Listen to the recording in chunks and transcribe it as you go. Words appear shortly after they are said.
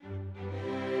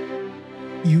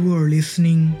You are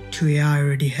listening to AI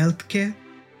Ready Healthcare.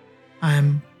 I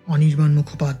am Anirban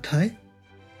Mukhopadhyay,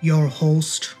 your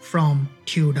host from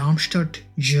TU Darmstadt,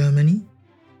 Germany.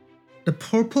 The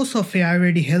purpose of AI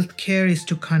Ready Healthcare is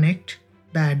to connect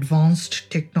the advanced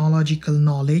technological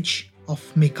knowledge of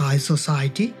MICI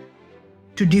society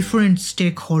to different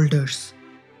stakeholders,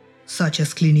 such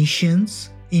as clinicians,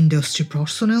 industry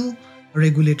personnel,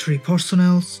 regulatory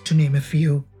personnel, to name a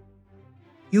few.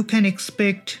 You can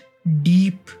expect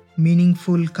deep,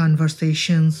 meaningful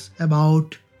conversations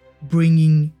about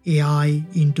bringing AI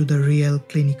into the real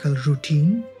clinical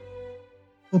routine.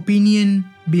 Opinion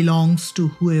belongs to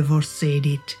whoever said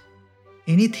it.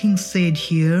 Anything said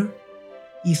here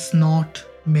is not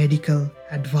medical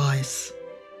advice.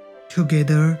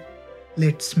 Together,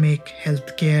 let's make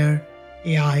healthcare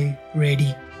AI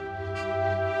ready.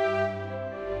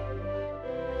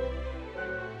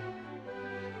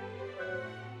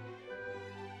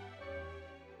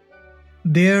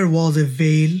 There was a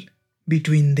veil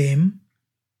between them,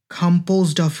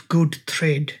 composed of good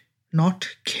thread, not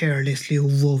carelessly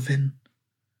woven.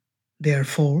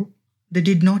 Therefore, they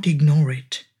did not ignore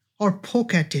it or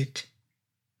poke at it,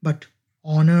 but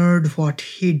honored what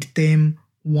hid them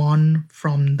one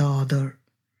from the other.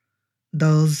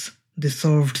 Thus, they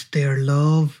served their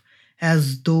love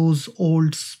as those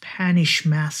old Spanish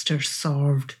masters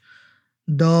served,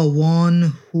 the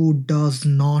one who does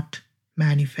not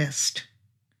manifest.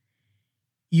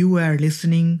 You are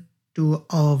listening to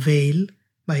A Veil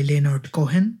by Leonard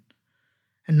Cohen.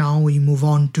 And now we move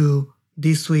on to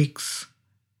this week's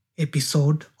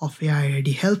episode of AI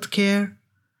Ready Healthcare,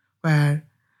 where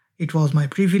it was my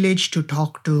privilege to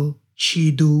talk to Chi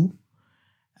Du,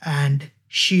 and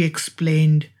she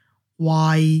explained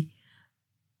why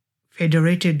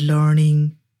federated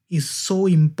learning is so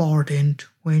important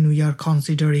when we are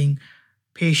considering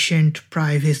patient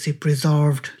privacy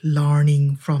preserved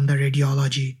learning from the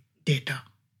radiology data.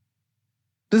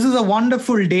 This is a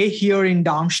wonderful day here in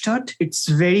Darmstadt. It's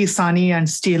very sunny and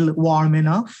still warm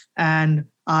enough. And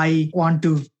I want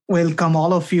to welcome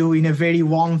all of you in a very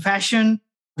warm fashion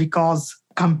because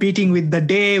competing with the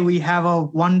day, we have a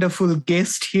wonderful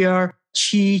guest here,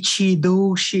 Chi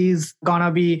Du. She's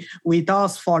gonna be with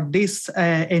us for this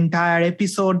entire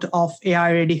episode of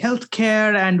AI Ready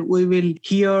Healthcare, and we will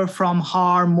hear from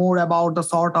her more about the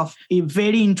sort of a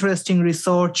very interesting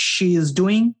research she is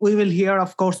doing. We will hear,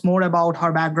 of course, more about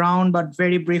her background, but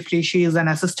very briefly, she is an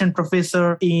assistant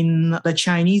professor in the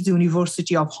Chinese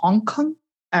University of Hong Kong,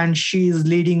 and she is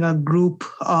leading a group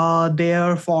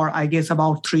there for, I guess,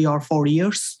 about 3 or 4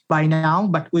 years by now,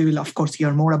 but we will, of course,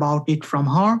 hear more about it from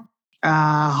her.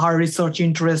 Her research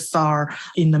interests are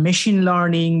in the machine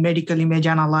learning, medical image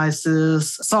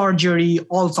analysis, surgery,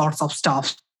 all sorts of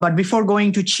stuff. But before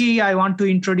going to Chi, I want to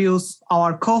introduce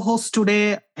our co-host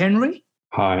today, Henry.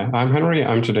 Hi, I'm Henry.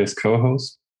 I'm today's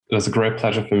co-host. It is a great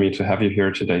pleasure for me to have you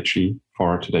here today, Chi,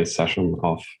 for today's session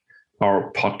of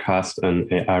our podcast on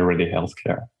AI Ready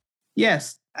Healthcare.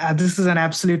 Yes, this is an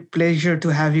absolute pleasure to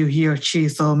have you here, Chi.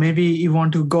 So maybe you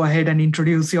want to go ahead and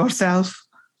introduce yourself.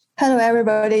 Hello,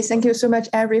 everybody. Thank you so much,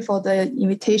 Avery, for the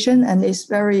invitation. And it's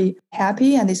very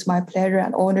happy and it's my pleasure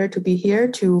and honor to be here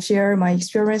to share my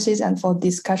experiences and for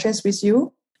discussions with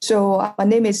you. So my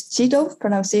name is Chi Du.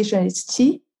 Pronunciation is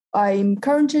Chi. I'm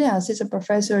currently an assistant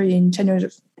professor in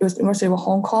Chinese University of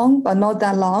Hong Kong, but not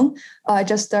that long. I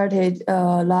just started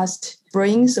last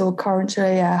spring. So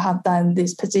currently I have done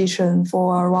this position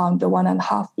for around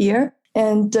 1.5 years.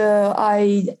 And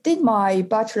I did my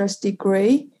bachelor's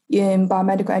degree in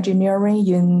biomedical engineering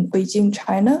in Beijing,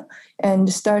 China.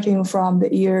 And starting from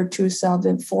the year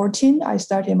 2014, I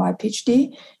started my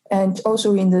PhD, and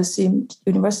also in the same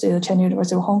university, the Chinese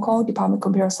University of Hong Kong, Department of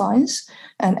Computer Science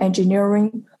and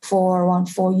Engineering for around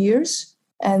 4 years.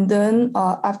 And then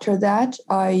after that,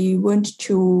 I went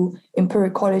to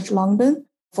Imperial College London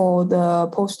for the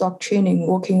postdoc training,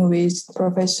 working with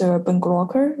Professor Ben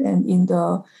Glocker and in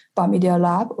the Biomedia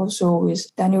Lab, also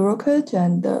with Daniel Rocket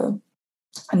and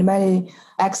many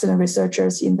excellent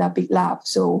researchers in that big lab.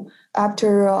 So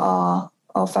after a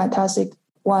fantastic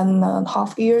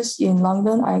 1.5 years in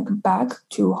London, I come back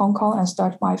to Hong Kong and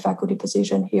start my faculty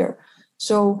position here.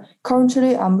 So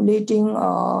currently I'm leading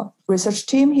a research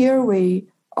team here. We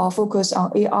focus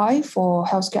on AI for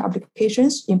healthcare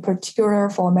applications, in particular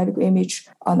for medical image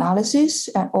analysis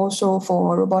and also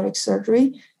for robotic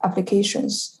surgery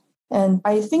applications. And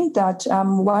I think that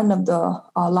I'm one of the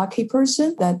lucky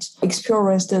person that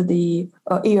experienced the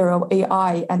era of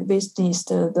AI and witnessed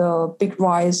the big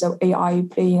rise of AI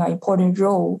playing an important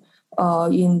role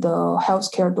in the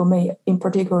healthcare domain, in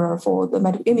particular for the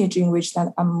medical imaging, which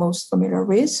that I'm most familiar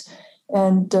with.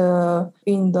 And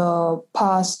in the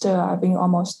past, I think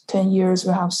almost 10 years,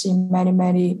 we have seen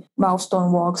many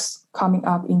milestone works coming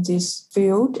up in this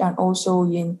field, and also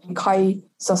in Kai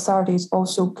societies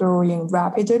also growing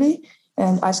rapidly.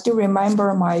 And I still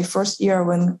remember my first year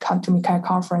when come to Mikai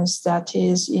conference, that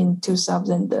is in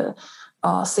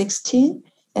 2016.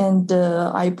 And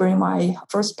I bring my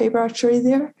first paper actually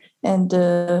there, and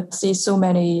see so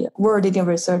many world-leading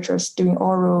researchers doing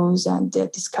orals and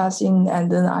discussing,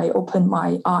 and then I opened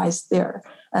my eyes there.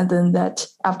 And then that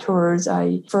afterwards,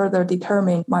 I further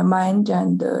determined my mind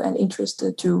and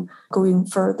interested to going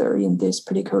further in this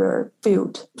particular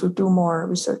field to do more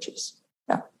researches.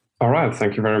 Yeah. All right.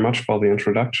 Thank you very much for the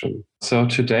introduction. So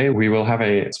today we will have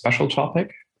a special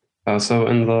topic. So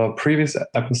in the previous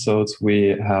episodes,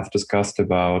 we have discussed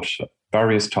about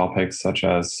various topics such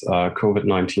as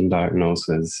COVID-19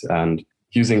 diagnosis and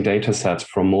using data sets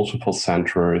from multiple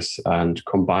centers and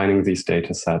combining these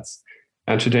data sets.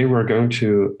 And today we're going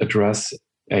to address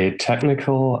a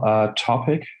technical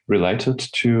topic related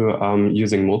to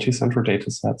using multi-center data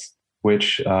sets,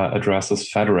 which addresses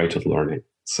federated learning.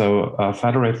 So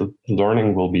federated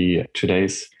learning will be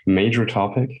today's major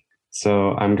topic.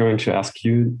 So I'm going to ask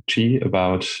you, Chi,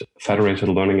 about federated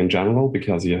learning in general,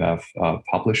 because you have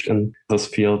published in this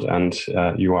field and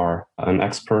you are an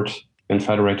expert in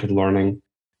federated learning.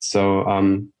 So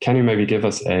can you maybe give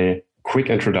us a quick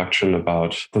introduction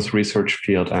about this research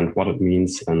field and what it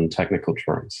means in technical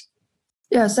terms?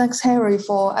 Yeah, thanks, Henry.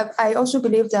 I also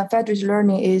believe that federated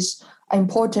learning is an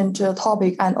important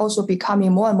topic and also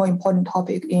becoming more and more important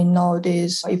topic in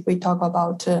nowadays if we talk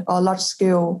about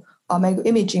large-scale medical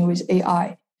imaging with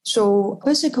AI. So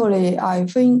basically, I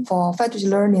think for federated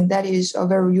learning, that is a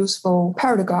very useful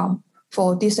paradigm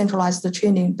for decentralized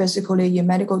training. Basically, in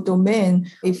medical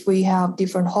domain, if we have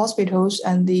different hospitals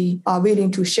and they are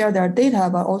willing to share their data,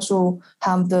 but also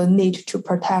have the need to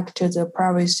protect the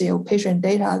privacy of patient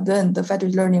data, then the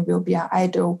federated learning will be an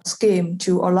ideal scheme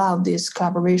to allow this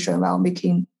collaboration while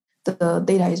making the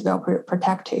data is well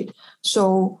protected.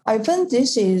 So I think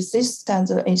this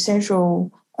stands an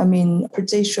essential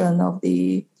position of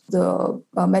the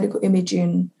medical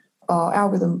imaging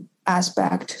algorithm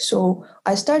aspect. So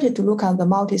I started to look at the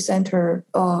multi-center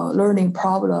learning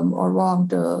problem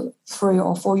around 3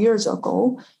 or 4 years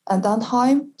ago. At that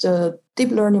time, the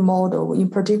deep learning model, in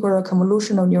particular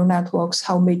convolutional neural networks,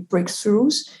 have made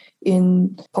breakthroughs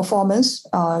in performance,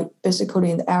 basically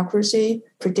in accuracy,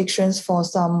 predictions for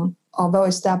some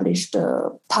well-established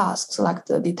tasks like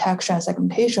the detection and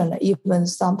segmentation. Even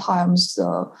sometimes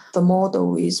the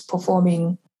model is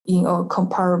performing in a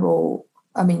comparable,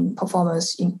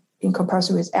 performance in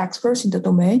comparison with experts in the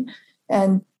domain.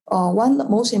 And one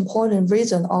most important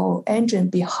reason or engine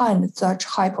behind such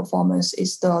high performance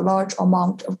is the large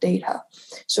amount of data.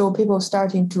 So people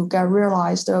starting to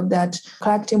realize that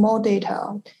collecting more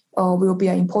data will be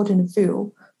an important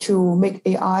field to make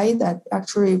AI that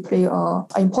actually play an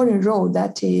important role,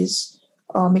 that is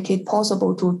make it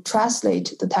possible to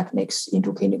translate the techniques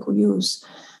into clinical use.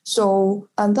 So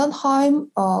at that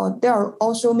time, there are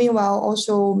also,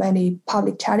 meanwhile, many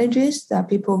public challenges that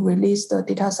people release the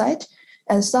data set.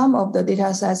 And some of the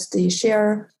data sets, they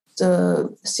share the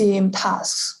same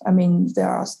tasks. There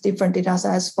are different data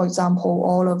sets. For example,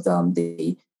 all of them,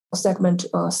 they segment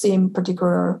same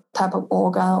particular type of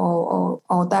organ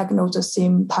or diagnose the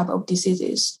same type of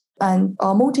diseases. And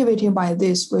motivated by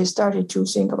this, we started to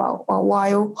think about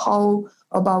how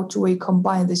about we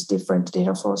combine these different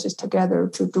data sources together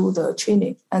to do the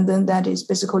training. And then that is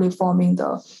basically forming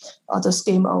the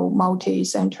scheme of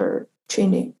multi-center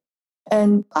training.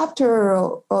 And after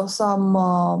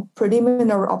some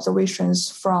preliminary observations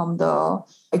from the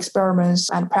experiments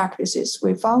and practices,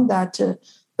 we found that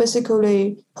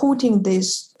basically putting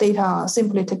this data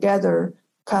simply together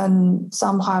can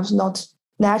sometimes not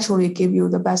naturally give you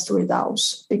the best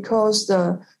results, because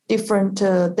the different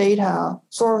data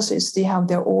sources, they have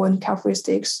their own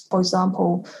characteristics. For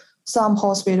example, some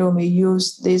hospital may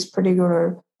use this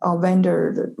particular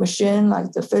vendor machine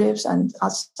like the Philips, and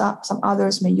some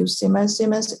others may use Siemens,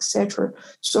 etc.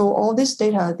 So all this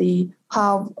data, they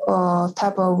have a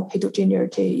type of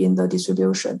heterogeneity in the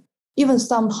distribution. Even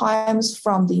sometimes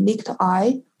from the naked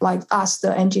eye, like us,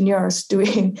 the engineers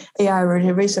doing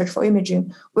AI-related research for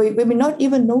imaging, we may not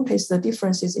even notice the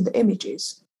differences in the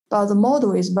images. But the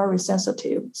model is very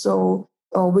sensitive. So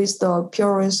with the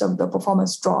appearance of the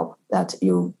performance drop, that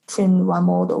you train one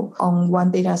model on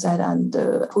one data set and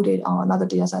put it on another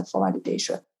data set for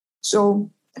validation. So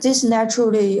this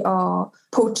naturally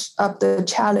puts up the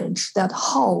challenge that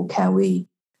how can we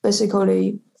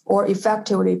basically or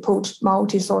effectively put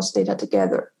multi-source data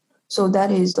together. So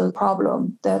that is the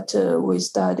problem that we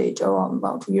studied around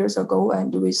about 2 years ago,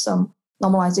 and with some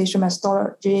normalization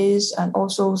methodologies and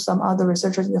also some other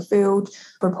researchers in the field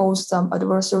proposed some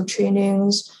adversarial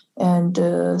trainings and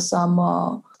some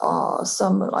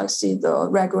the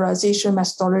regularization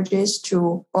methodologies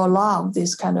to allow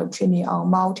this kind of training on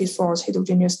multi-source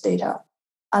heterogeneous data.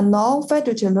 And now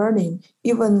federated learning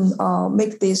even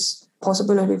make this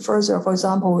possibility further. For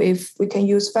example, if we can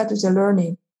use federated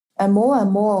learning and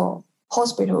more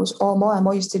hospitals or more and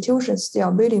more institutions, they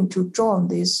are willing to join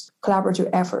these collaborative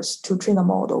efforts to train a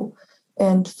model.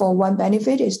 And for one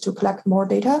benefit is to collect more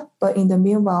data, but in the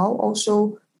meanwhile,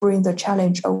 also bring the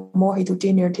challenge of more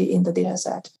heterogeneity in the data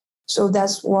set. So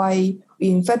that's why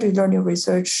in federated learning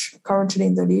research, currently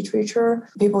in the literature,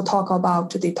 people talk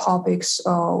about the topics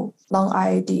of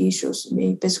non-IID issues.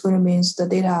 It basically means the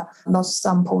data not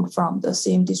sampled from the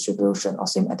same distribution or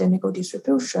same identical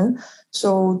distribution.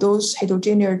 So those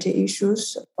heterogeneity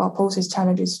issues poses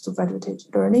challenges to federated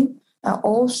learning. And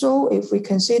also, if we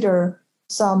consider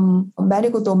some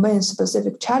medical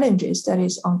domain-specific challenges that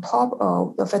is on top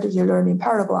of the federated learning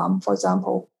paradigm, for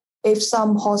example, if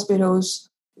some hospitals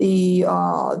they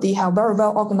have very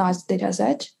well organized data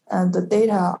set and the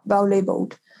data well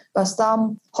labeled. But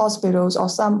some hospitals or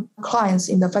some clients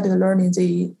in the federated learning,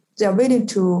 they are willing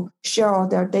to share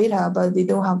their data, but they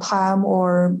don't have time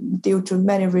or due to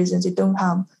many reasons, they don't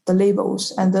have the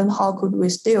labels. And then how could we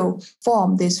still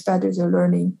form this federated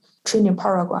learning training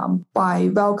program by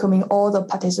welcoming all the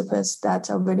participants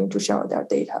that are willing to share their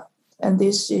data? And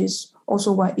this is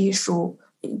also one issue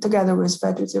together with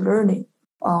federated learning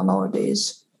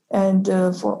nowadays. And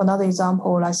for another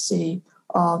example, let's say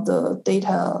the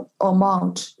data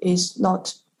amount is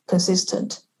not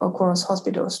consistent across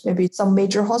hospitals. Maybe some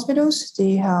major hospitals,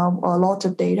 they have a lot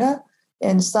of data,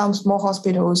 and some small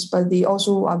hospitals, but they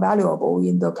also are valuable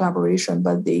in the collaboration,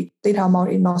 but the data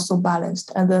amount is not so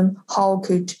balanced. And then how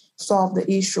could solve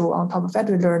the issue on top of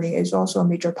federated learning is also a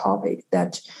major topic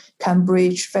that can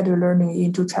bridge federated learning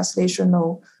into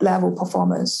translational level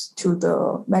performance to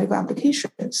the medical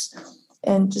applications.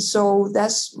 And so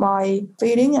that's my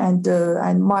feeling and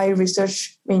my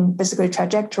research, basically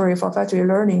trajectory for federated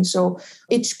learning. So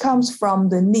it comes from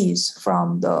the needs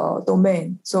from the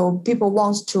domain. So people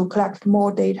want to collect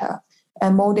more data,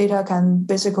 and more data can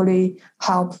basically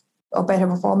help a better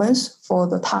performance for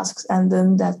the tasks, and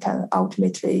then that can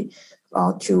ultimately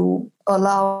to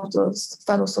allow the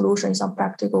final solution in some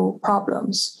practical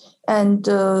problems. And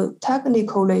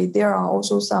technically, there are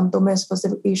also some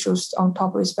domain-specific issues on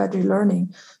top of federated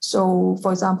learning. So,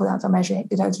 for example, as I mentioned,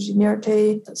 data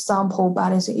heterogeneity, sample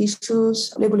balancing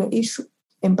issues, labeling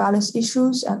imbalance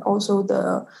issues, and also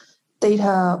the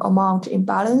data amount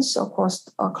imbalance across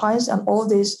clients, and all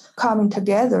this coming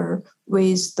together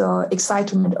with the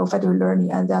excitement of federated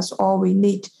learning. And that's all we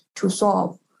need to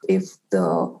solve if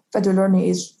the federated learning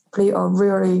is play a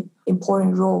really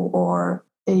important role or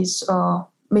is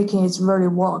making it really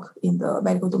work in the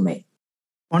medical domain.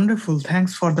 Wonderful.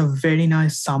 Thanks for the very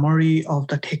nice summary of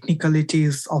the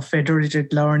technicalities of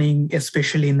federated learning,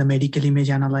 especially in the medical image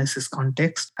analysis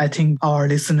context. I think our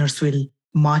listeners will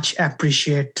much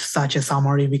appreciate such a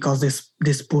summary because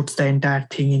this puts the entire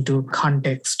thing into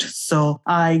context. So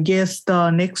I guess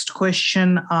the next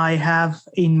question I have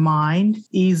in mind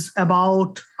is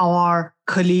about our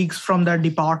colleagues from the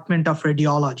Department of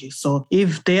Radiology. So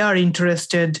if they are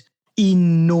interested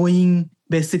in knowing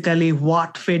basically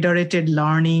what federated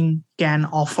learning can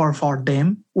offer for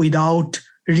them without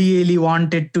really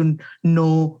wanted to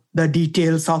know the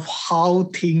details of how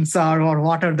things are or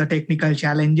what are the technical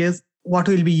challenges, what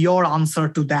will be your answer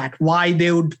to that? Why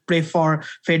they would prefer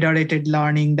federated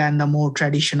learning than the more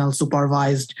traditional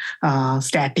supervised,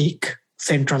 static,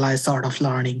 centralized sort of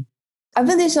learning? I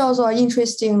think this is also an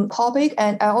interesting topic,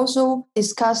 and I also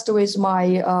discussed with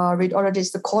my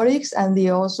radiologist colleagues, and they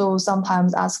also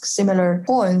sometimes ask similar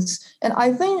points. And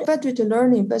I think federated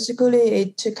learning, basically,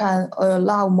 it can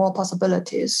allow more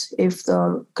possibilities if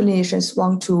the clinicians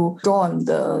want to join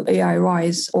the AI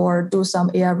rise or do some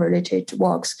AI-related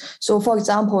works. So, for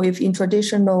example, if in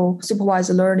traditional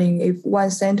supervised learning, if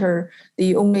one center,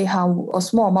 they only have a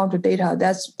small amount of data,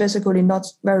 that's basically not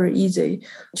very easy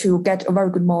to get a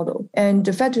very good model. And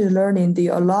the federated learning, they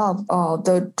allow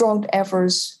the joint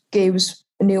efforts gives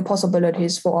new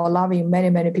possibilities for allowing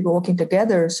many people working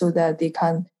together so that they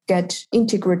can get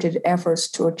integrated efforts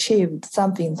to achieve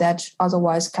something that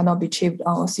otherwise cannot be achieved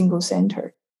on a single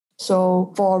center.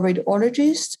 So for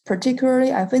radiologists,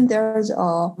 particularly, I think there's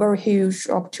a very huge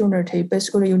opportunity.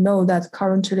 Basically, you know that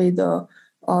currently the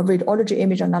radiology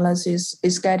image analysis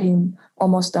is getting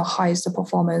almost the highest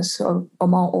performance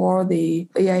among all the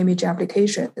AI image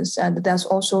applications. And that's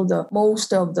also the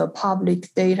most of the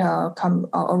public data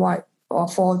arrive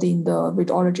fall in the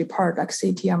radiology part, like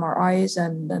CT, MRIs,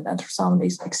 and ultrasound,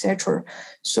 etc.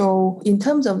 So in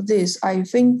terms of this, I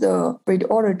think the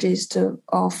radiologist,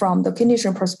 from the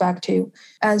clinician perspective,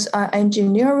 as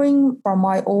engineering, from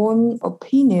my own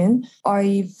opinion,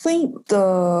 I think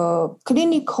the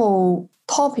clinical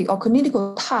topic or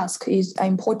clinical task is an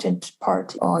important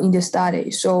part in the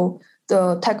study. So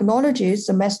the technologies,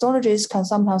 the methodologies can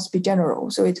sometimes be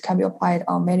general, so it can be applied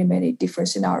on many, many different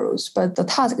scenarios. But the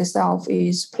task itself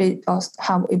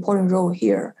have an important role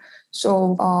here.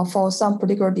 So for some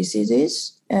particular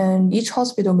diseases, and each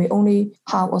hospital may only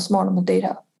have a small amount of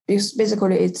data. Because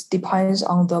basically, it depends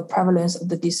on the prevalence of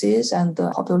the disease and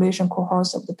the population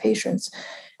cohorts of the patients.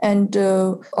 And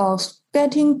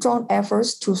getting joint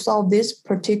efforts to solve this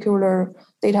particular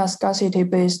data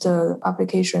scarcity-based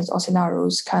applications or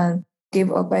scenarios can give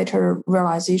a better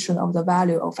realization of the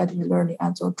value of federated learning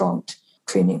and the joint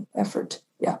training effort.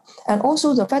 Yeah. And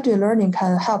also the federated learning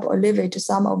can help alleviate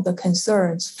some of the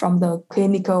concerns from the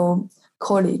clinical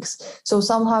colleagues. So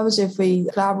sometimes if we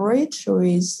collaborate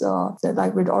with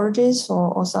like radiologists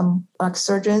or some like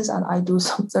surgeons, and I do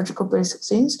some surgical basic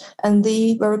things, and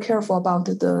they very careful about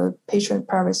the patient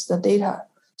privacy, the data.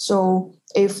 So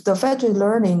if the federated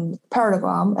learning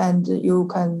paradigm, and you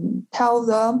can tell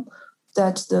them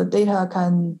that the data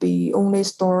can be only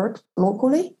stored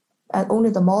locally and only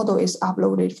the model is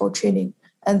uploaded for training,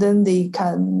 and then they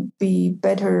can be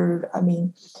better,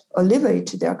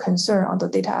 alleviate their concern on the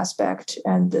data aspect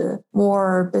and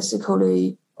more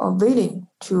basically willing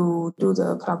to do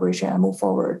the collaboration and move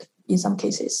forward in some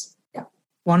cases. Yeah.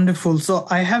 Wonderful. So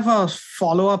I have a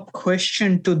follow-up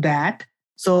question to that.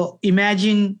 So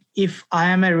imagine if I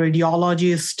am a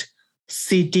radiologist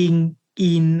sitting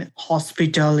in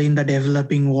hospital in the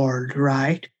developing world,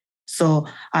 right? So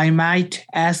I might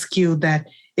ask you that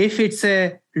if it's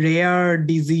a rare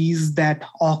disease that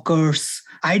occurs,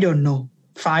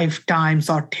 5 times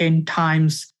or 10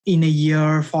 times in a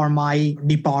year for my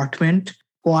department,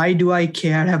 why do I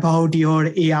care about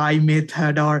your AI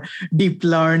method or deep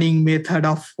learning method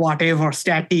of whatever,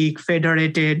 static,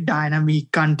 federated,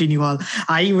 dynamic, continual?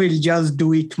 I will just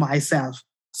do it myself.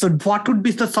 So what would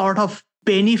be the sort of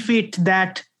benefit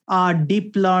that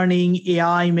deep learning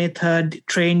AI method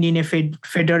trained in a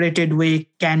federated way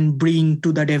can bring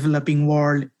to the developing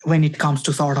world when it comes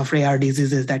to sort of rare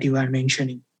diseases that you are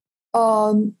mentioning?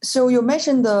 So you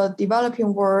mentioned the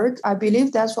developing world. I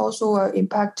believe that's also an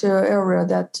impact area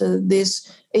that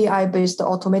this AI-based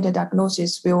automated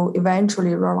diagnosis will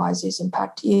eventually realize its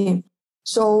impact in.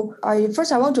 So I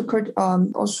want to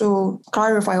also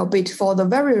clarify a bit for the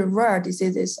very rare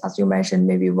diseases, as you mentioned,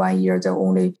 maybe 1 year there are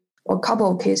only a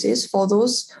couple of cases. For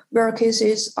those rare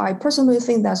cases, I personally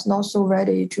think that's not so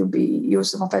ready to be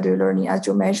used for federated learning, as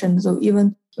you mentioned. So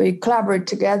even we collaborate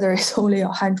together, it's only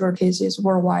 100 cases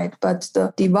worldwide, but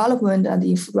the development and the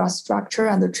infrastructure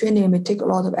and the training may take a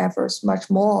lot of efforts, much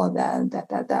more than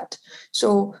that.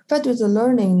 So federated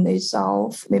learning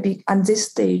itself, maybe at this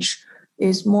stage,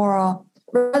 is more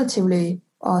relatively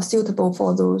suitable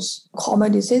for those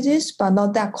common diseases, but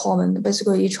not that common.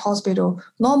 Basically, each hospital,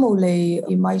 normally,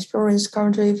 in my experience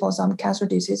currently for some cancer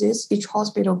diseases, each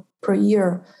hospital per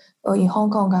year in Hong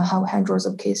Kong can have hundreds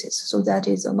of cases. So that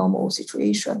is a normal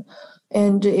situation.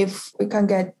 And if we can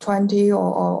get 20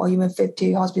 or even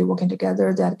 50 hospitals working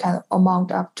together, that can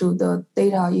amount up to the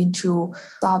data into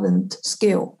thousand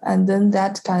scale. And then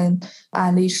that can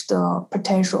unleash the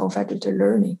potential of federated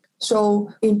learning. So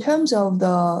in terms of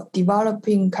the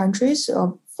developing countries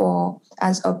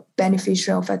as a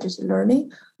beneficiary of federated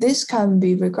learning, this can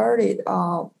be regarded,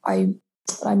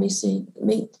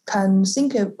 can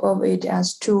think of it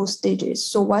as 2 stages.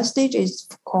 So one stage is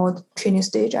called training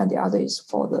stage and the other is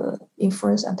for the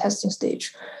inference and testing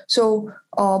stage. So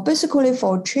basically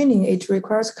for training, it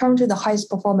requires currently the highest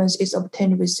performance is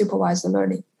obtained with supervised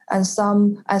learning. And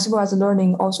some supervised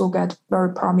learning also get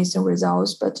very promising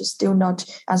results, but still not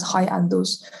as high as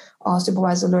those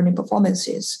supervised learning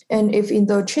performances. And if in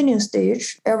the training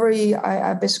stage,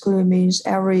 basically means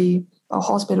every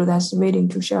hospital that's willing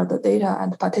to share the data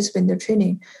and participate in the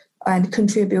training and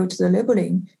contribute to the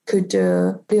labeling could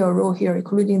play a role here,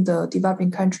 including the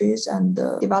developing countries and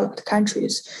the developed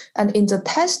countries. And in the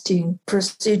testing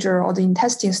procedure or the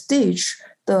testing stage,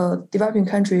 the developing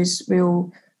countries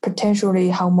will potentially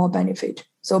have more benefit.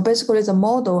 So basically, the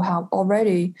model have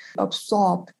already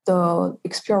absorbed the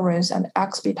experience and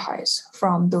expertise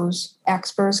from those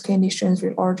experts, clinicians,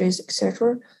 radiologists,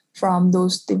 etc., from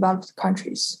those developed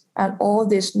countries. And all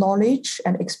this knowledge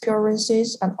and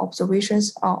experiences and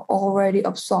observations are already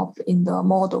absorbed in the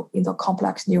model, in the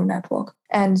complex neural network.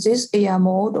 And this AI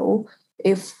model,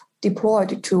 if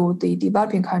deployed to the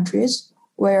developing countries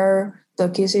where the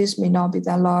cases may not be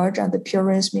that large and the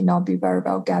appearance may not be very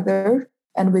well gathered,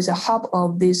 and with the help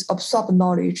of this absorbed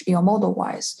knowledge in a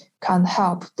model-wise, can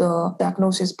help the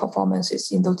diagnosis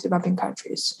performances in those developing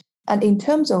countries. And in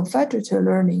terms of federated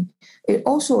learning, it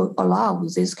also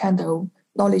allows this kind of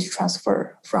knowledge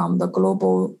transfer from the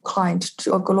global client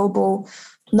to a global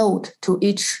node to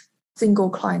each single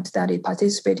client that is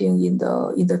participating in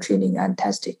the training and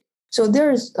testing. So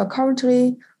there is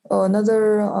currently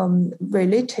another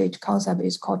related concept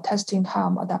is called testing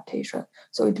time adaptation.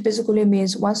 So it basically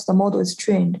means once the model is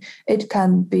trained, it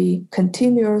can be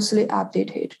continuously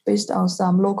updated based on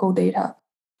some local data.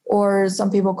 Or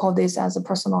some people call this as a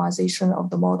personalization of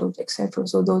the model, etc.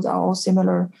 So those are all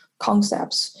similar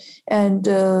concepts. And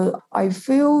I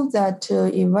feel that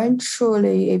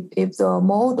eventually, if the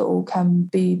model can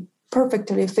be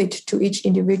perfectly fit to each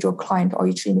individual client or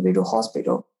each individual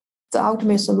hospital, the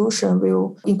ultimate solution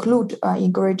will include an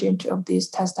ingredient of this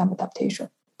test time adaptation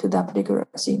to that particular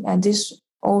thing. And this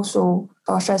also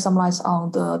sheds some light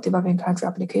on the developing country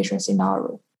application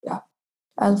scenario. Yeah.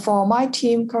 And for my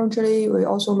team, currently, we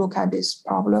also look at these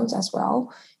problems as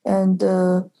well. And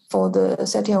for the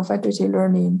setting of federated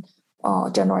learning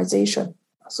generalization,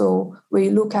 so we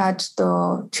look at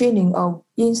the training of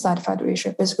inside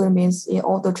federation, basically means in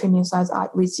all the training sites are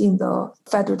within the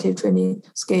federative training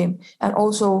scheme. And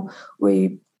also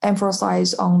we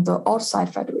emphasize on the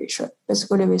outside federation.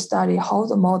 Basically, we study how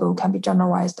the model can be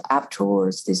generalized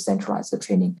afterwards this centralized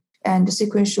training and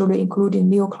sequentially including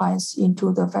new clients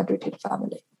into the federated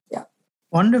family. Yeah.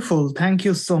 Wonderful. Thank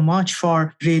you so much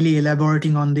for really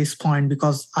elaborating on this point,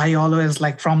 because I always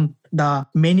from the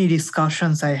many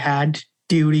discussions I had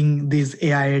during this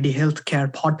AI Ready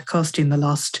Healthcare podcast in the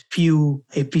last few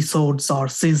episodes or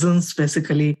seasons,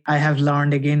 basically, I have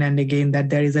learned again and again that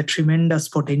there is a tremendous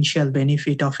potential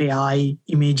benefit of AI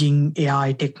imaging,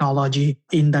 AI technology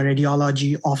in the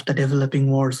radiology of the developing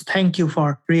world. So thank you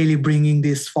for really bringing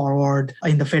this forward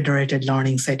in the federated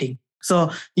learning setting.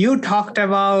 So you talked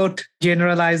about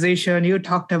generalization, you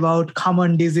talked about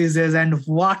common diseases, and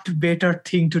what better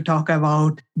thing to talk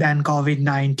about than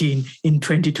COVID-19 in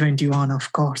 2021,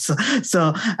 of course.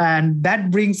 So, and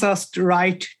that brings us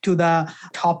right to the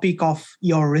topic of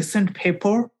your recent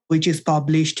paper, which is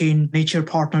published in Nature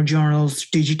Partner Journal's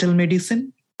Digital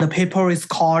Medicine. The paper is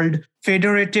called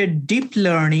Federated Deep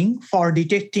Learning for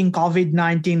Detecting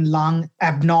COVID-19 Lung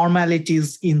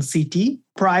Abnormalities in CT,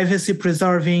 Privacy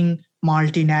Preserving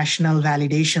Multinational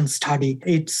Validation Study.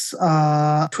 It's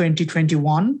a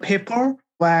 2021 paper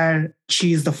where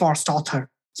she is the first author.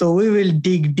 So we will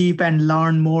dig deep and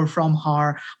learn more from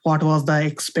her. What was the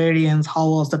experience? How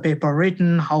was the paper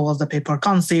written? How was the paper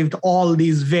conceived? All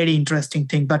these very interesting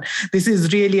things. But this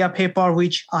is really a paper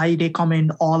which I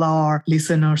recommend all our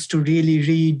listeners to really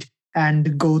read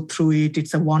and go through it.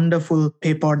 It's a wonderful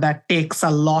paper that takes a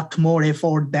lot more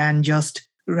effort than just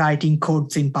writing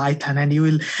codes in Python, and you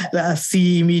will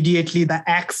see immediately the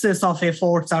access of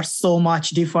efforts are so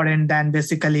much different than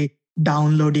basically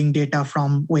downloading data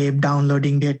from web,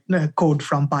 downloading code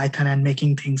from Python and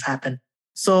making things happen.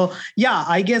 So yeah,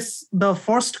 I guess the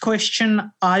first thing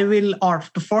I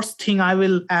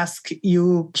will ask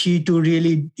you, Chi, to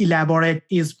really elaborate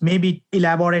is maybe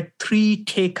elaborate 3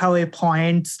 takeaway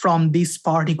points from this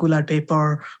particular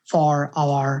paper for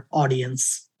our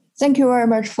audience. Thank you very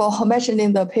much for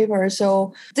mentioning the paper.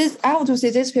 So I want to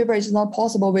say this paper is not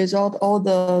possible without all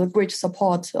the great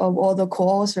support of all the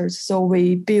co-authors. So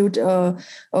we built a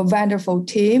wonderful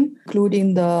team,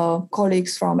 including the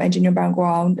colleagues from engineering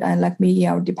background and like me in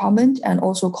our department, and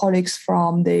also colleagues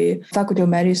from the Faculty of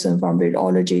Medicine from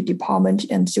Radiology Department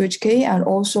and CHK, and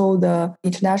also the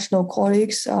international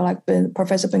colleagues like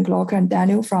Professor Ben Glocker and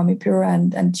Daniel from Imperial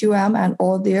and TUM, and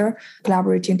all their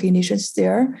collaborating clinicians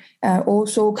there, and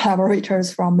also collaborators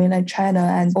from mainland China,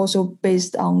 and also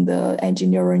based on the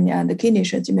engineering and the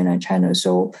clinicians in mainland China.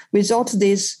 So without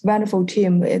this wonderful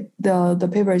team, the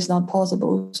paper is not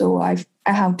possible. So I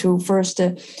have to first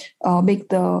make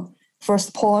the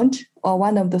first point, or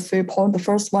one of the 3 points. The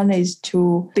first one is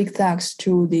to big thanks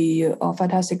to the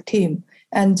fantastic team.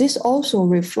 And this also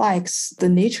reflects the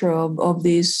nature of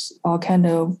this kind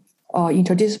of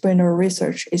interdisciplinary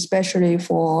research, especially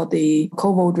for the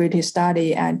COVID-related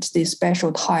study and the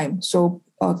special time. So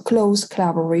close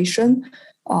collaboration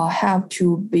have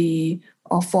to be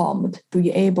formed to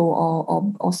be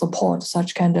able or support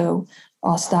such kind of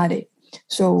study.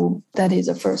 So that is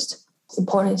the first.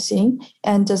 important thing.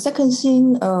 And the second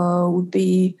thing would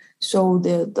be, so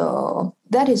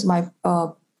that is my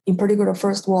in particular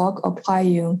first work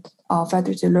applying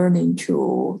federated learning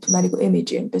to medical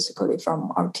imaging, basically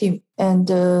from our team. And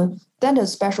then a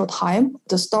special time.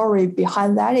 The story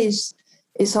behind that is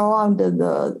around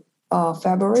the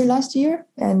February last year,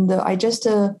 and I just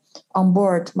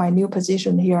onboard my new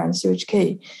position here at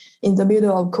CHK in the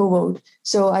middle of COVID.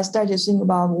 So I started to think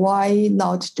about why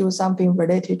not do something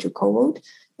related to COVID.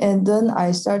 And then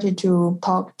I started to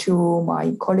talk to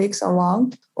my colleagues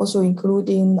around, also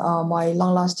including my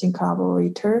long-lasting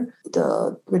collaborator,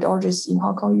 the radiologists in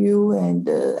Hong Kong U and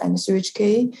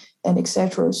CHK, and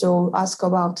etc. So ask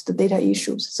about the data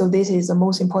issues. So this is the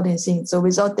most important thing. So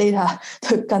without data,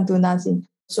 you can't do nothing.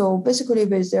 So basically,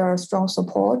 with their strong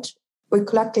support, we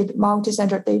collected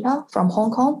multi-center data from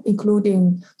Hong Kong,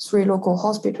 including 3 local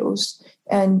hospitals.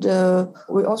 And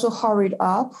we also hurried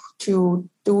up to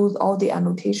do all the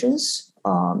annotations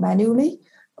manually,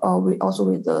 we also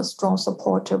with the strong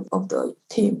support of the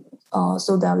team,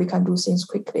 so that we can do things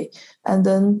quickly. And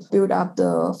then build up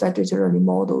the federated learning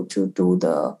model to do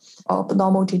the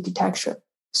abnormality detection.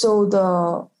 So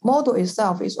the model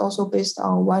itself is also based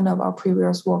on one of our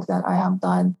previous work that I have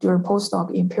done during postdoc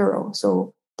in Imperial.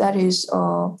 So that is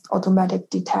an automatic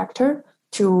detector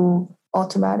to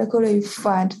automatically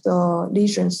find the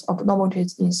lesions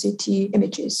abnormalities in CT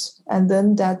images. And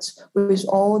then that with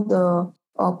all the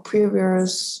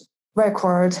previous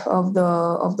record of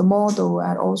the model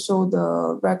and also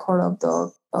the record of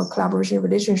the collaboration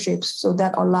relationships. So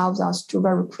that allows us to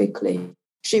very quickly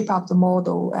shape up the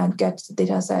model and get the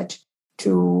data set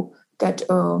to get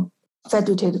a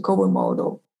federated COVID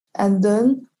model. And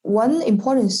then one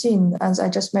important thing, as I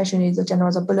just mentioned, is the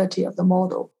generalizability of the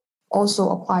model also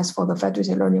applies for the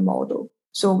federated learning model.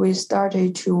 So we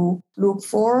started to look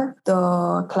for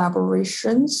the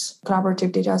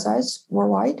collaborative data sets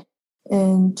worldwide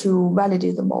and to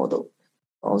validate the model.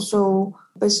 Also,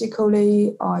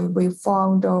 basically, we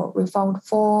found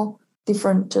 4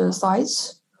 different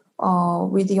sites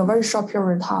within a very short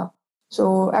period of time.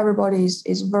 So everybody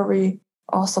is very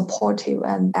supportive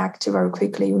and active very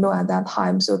quickly, at that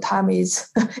time. So time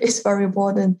is very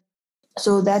important.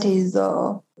 So that is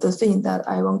the thing that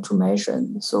I want to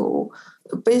mention. So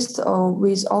based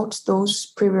without those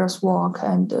previous work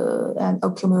and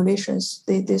accumulations,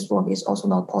 this work is also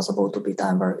not possible to be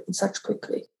done very such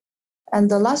quickly. And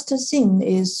the last thing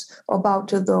is about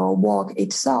the work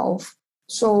itself.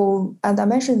 So, and I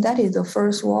mentioned that is the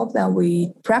first work that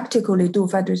we practically do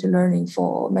federated learning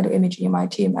for medical imaging in my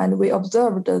team, and we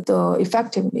observed the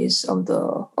effectiveness of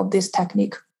this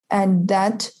technique, and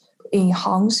that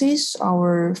enhances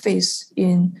our phase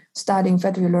in studying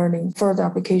federated learning, further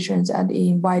applications, and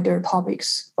in wider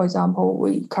topics. For example,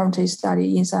 we currently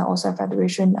study inside-outside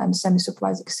federation and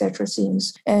semi-supervised, etc.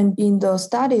 things. And in the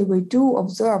study, we do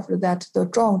observe that the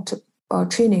joint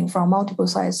training from multiple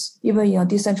sites, even in a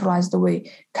decentralized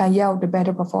way, can yield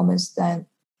better performance than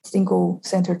single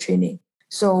center training.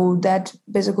 So that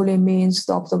basically means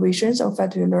the observations of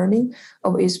federated learning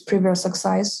of its previous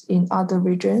success in other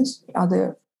regions,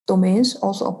 other domains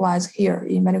also applies here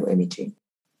in medical imaging.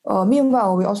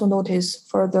 Meanwhile, we also notice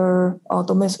further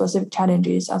domain-specific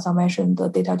challenges, as I mentioned, the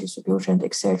data distribution,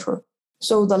 etc.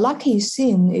 So the lucky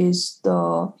thing is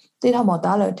the data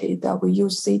modality that we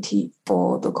use CT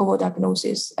for the COVID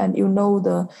diagnosis. And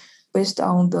based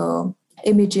on the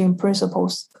imaging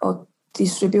principles,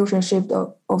 distribution shift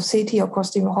of CT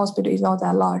across different hospitals is not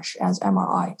that large as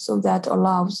MRI. So that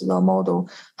allows the model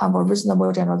to have a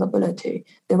reasonable generalizability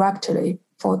directly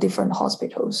for different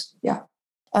hospitals. Yeah.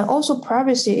 And also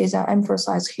privacy is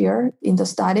emphasized here in the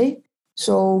study.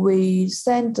 So we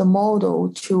send the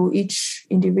model to each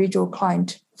individual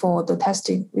client for the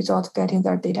testing without getting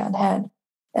their data at hand.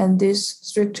 And this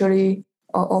strictly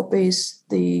obeys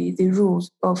the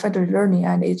rules of federated learning.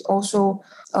 And it also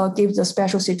gives a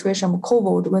special situation of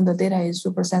COVID when the data is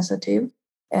super sensitive,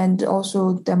 and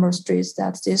also demonstrates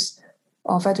that this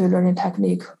federated learning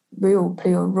technique will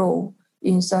play a role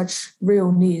in such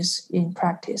real needs in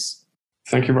practice.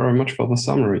 Thank you very much for the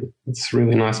summary. It's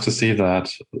really nice to see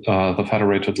that the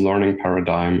federated learning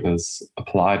paradigm is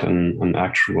applied in an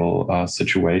actual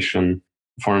situation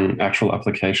for an actual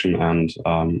application, and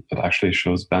it actually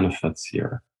shows benefits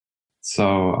here.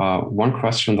 So one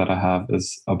question that I have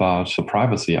is about the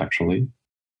privacy, actually,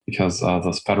 because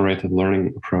this federated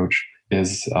learning approach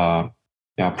is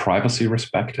privacy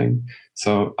respecting.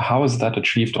 So how is that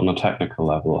achieved on a technical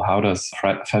level? How does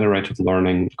federated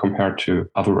learning compared to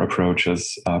other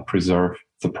approaches preserve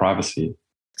the privacy?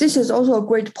 This is also a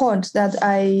great point that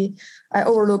I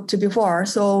overlooked before.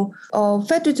 So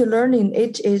federated learning,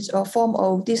 it is a form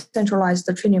of decentralized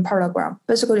training paradigm.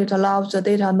 Basically, it allows the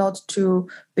data not to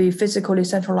be physically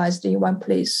centralized in one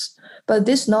place. But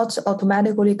this not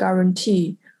automatically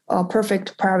guarantee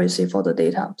perfect privacy for the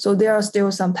data. So there are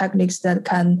still some techniques that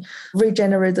can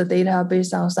regenerate the data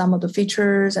based on some of the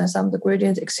features and some of the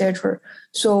gradients, etc.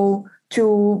 So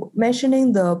to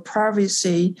mentioning the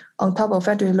privacy on top of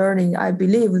federated learning, I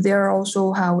believe there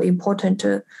also have important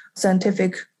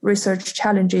scientific research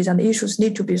challenges and issues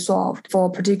need to be solved for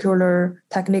particular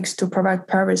techniques to provide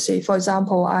privacy. For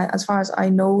example, as far as I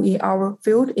know, in our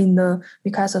field, in the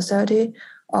MICCAI Society,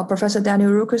 Professor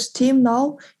Daniel Rucker's team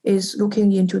now is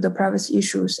looking into the privacy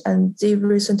issues, and they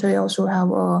recently also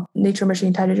have a Nature Machine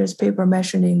Intelligence paper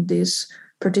mentioning this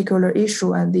particular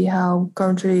issue, and they have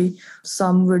currently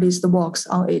some released works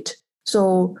on it.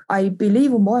 So I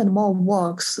believe more and more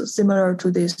works similar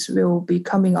to this will be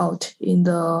coming out in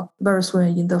the very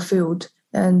soon in the field,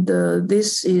 and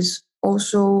this is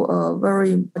also a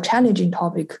very challenging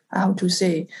topic, I have to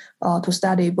say, to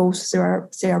study both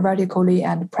theoretically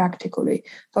and practically.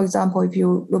 For example, if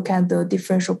you look at the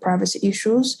differential privacy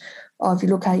issues, if you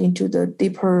look at into the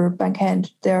deeper backend,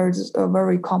 there's a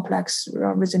very complex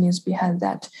reasonings behind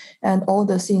that, and all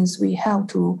the things we have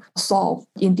to solve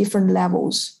in different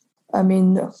levels. I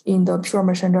mean, in the pure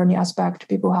machine learning aspect,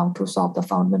 people have to solve the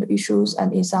fundamental issues,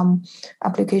 and in some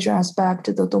application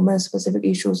aspect, the domain-specific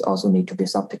issues also need to be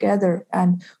solved together.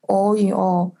 And all in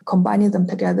all, combining them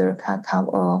together can have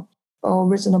a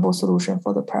reasonable solution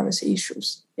for the privacy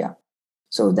issues. Yeah.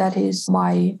 So that is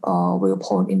my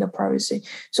viewpoint in the privacy.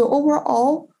 So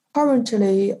overall,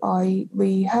 currently,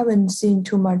 we haven't seen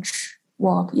too much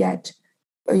work yet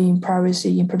in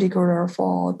privacy, in particular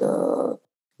for the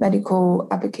medical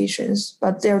applications,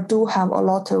 but there do have a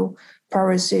lot of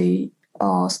privacy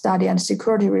study and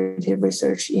security-related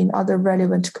research in other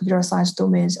relevant computer science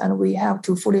domains, and we have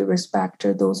to fully respect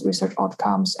those research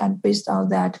outcomes, and based on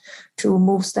that, to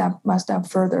move step by step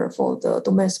further for the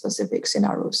domain-specific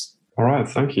scenarios. All right,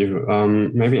 thank you.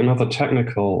 Maybe another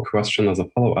technical question as a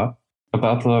follow-up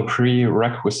about the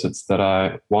prerequisites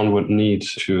that one would need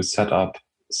to set up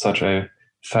such a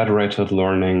federated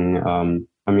learning.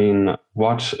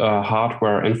 What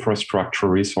hardware infrastructure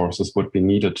resources would be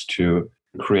needed to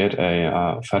create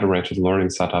a federated learning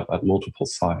setup at multiple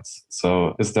sites?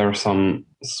 So is there some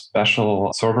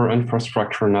special server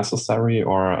infrastructure necessary,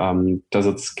 or does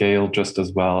it scale just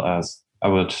as well as, I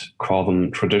would call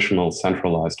them, traditional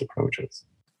centralized approaches?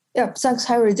 Yeah, thanks,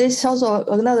 Harry. This is also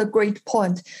another great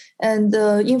point. And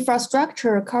the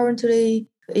infrastructure currently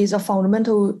is a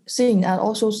fundamental thing and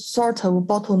also sort of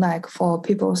bottleneck for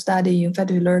people studying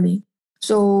federated learning.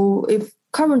 So if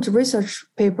current research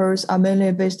papers are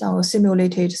mainly based on a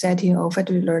simulated setting of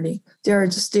federated learning, there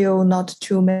is still not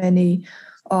too many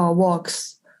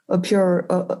works appear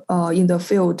in the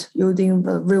field using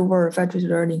the real-world federated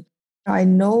learning. I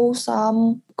know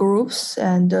some groups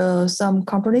and some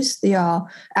companies, they are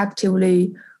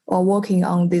actively working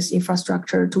on this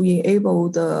infrastructure to enable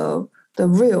the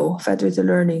real federated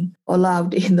learning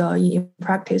allowed in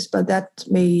practice, but that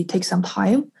may take some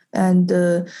time and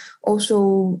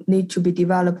also need to be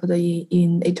developed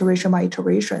in iteration by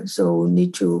iteration. So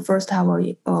need to first have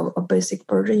a basic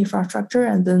version infrastructure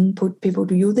and then put people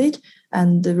to use it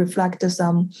and reflect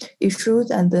some issues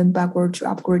and then backward to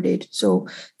upgrade it. So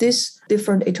these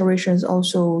different iterations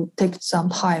also take some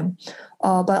time.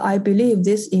 But I believe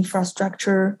this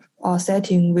infrastructure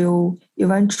setting will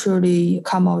eventually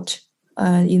come out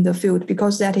in the field,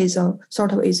 because that is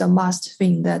a must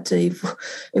thing that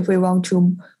if we want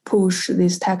to push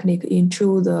this technique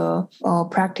into the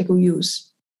practical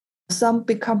use. Some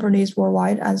big companies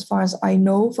worldwide, as far as I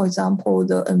know, for example,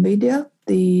 the NVIDIA,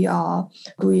 they are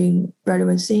doing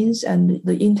relevant things, and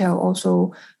the Intel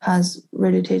also has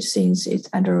related things it's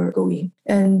undergoing.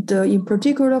 And in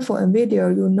particular for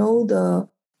NVIDIA,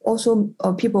 also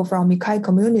people from MICCAI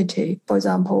community, for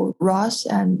example, Ross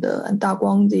and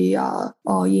Daguang, they are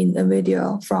in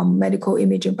NVIDIA from medical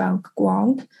imaging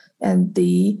background, and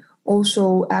they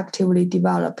also actively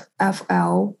develop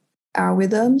FL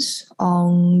algorithms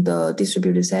on the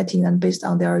distributed setting and based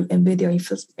on their NVIDIA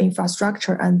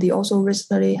infrastructure. And they also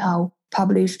recently have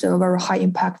published very high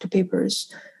impact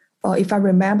papers. If I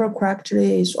remember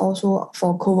correctly, it's also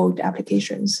for covert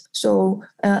applications. So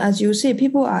as you see,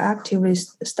 people are actively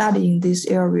studying this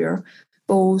area,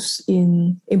 both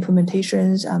in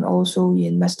implementations and also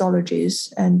in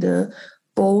methodologies. And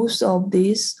both of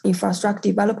these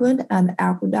infrastructure development and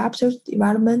algorithm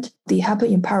development, they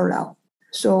happen in parallel.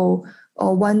 So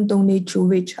or one don't need to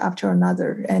reach after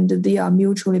another, and they are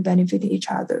mutually benefiting each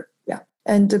other. Yeah.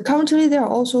 And currently, there are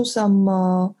also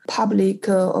some public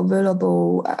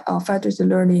available federated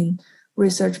learning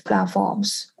research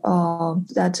platforms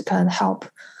that can help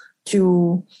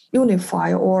to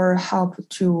unify or help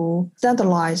to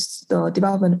standardize the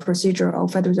development procedure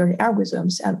of federated learning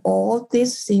algorithms. And all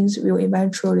these things will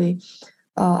eventually,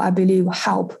 I believe,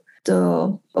 help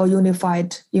the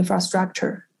unified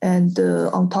infrastructure. And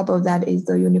on top of that is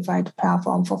the unified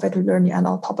platform for federated learning. And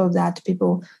on top of that,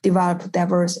 people develop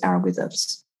diverse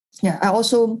algorithms. Yeah, I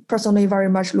also personally very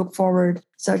much look forward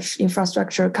such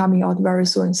infrastructure coming out very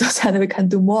soon so that we can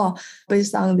do more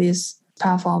based on these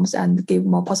platforms and give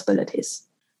more possibilities.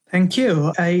 Thank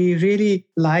you. I really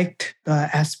liked the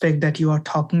aspect that you are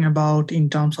talking about in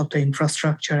terms of the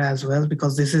infrastructure as well,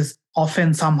 because this is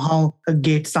often somehow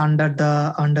gets under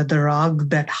the rug,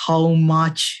 that how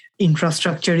much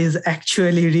infrastructure is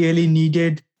actually really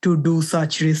needed to do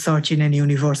such research in a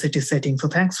university setting. So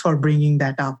thanks for bringing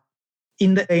that up.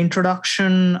 In the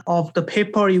introduction of the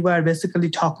paper, you were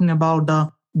basically talking about the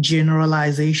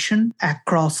generalization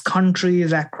across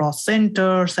countries, across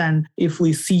centers. And if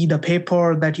we see the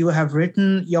paper that you have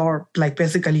written, you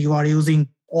are using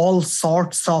all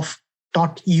sorts of,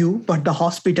 not you, but the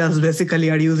hospitals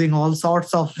basically are using all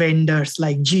sorts of vendors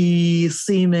like GE,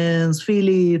 Siemens,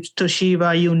 Philips,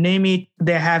 Toshiba, you name it,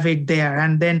 they have it there.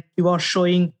 And then you are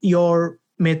showing your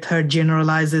method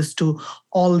generalizes to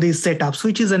all these setups,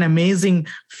 which is an amazing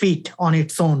feat on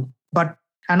its own. But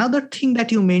another thing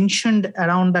that you mentioned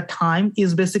around that time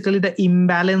is basically the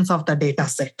imbalance of the data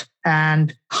set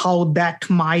and how that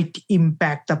might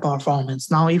impact the performance.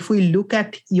 Now, if we look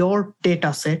at your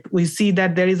data set, we see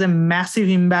that there is a massive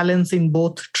imbalance in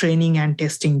both training and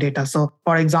testing data. So,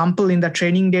 for example, in the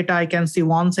training data, I can see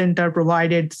one center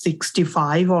provided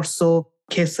 65 or so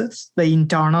cases, the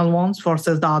internal ones,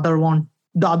 versus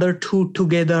the other two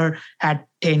together had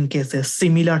 10 cases.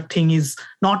 Similar thing is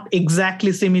not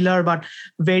exactly similar, but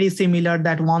very similar,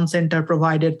 that one center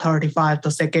provided 35.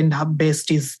 The second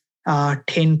best is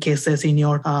 10 cases in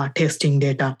your testing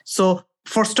data. So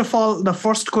first of all, the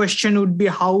first question would be,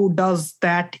 how does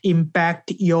that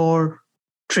impact your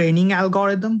training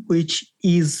algorithm, which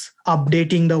is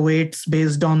updating the weights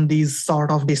based on these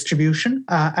sort of distribution?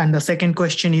 And the second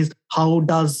question is, how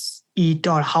does it,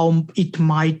 or how it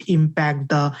might impact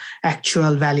the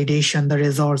actual validation, the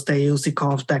results, the AUC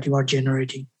curves that you are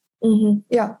generating? Mm-hmm.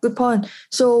 Yeah, good point.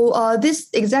 So this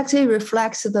exactly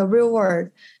reflects the real world.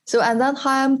 So at that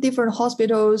time, different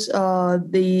hospitals,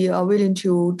 they are willing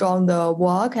to join the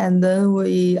work, and then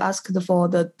we asked for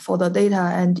the data.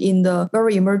 And in the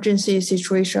very emergency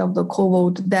situation of the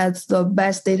COVID, that's the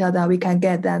best data that we can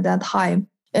get at that time.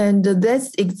 And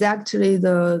that's exactly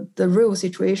the real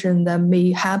situation that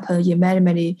may happen in many,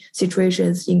 many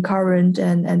situations in current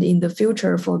and in the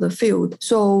future for the field.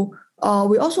 So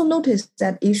we also noticed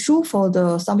that issue for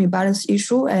the sample imbalance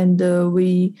issue, and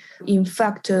we in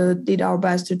fact did our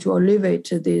best to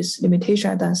alleviate this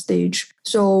limitation at that stage.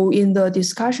 So in the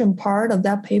discussion part of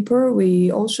that paper, we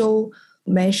also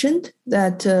mentioned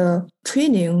that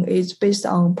training is based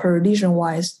on per lesion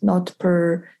wise, not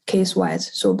per case wise.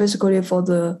 So basically for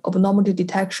the abnormality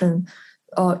detection,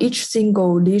 each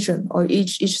single lesion or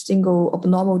each single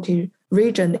abnormality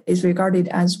region is regarded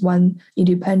as one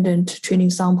independent training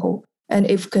sample. And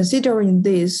if considering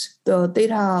this, the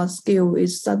data scale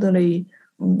is suddenly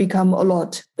become a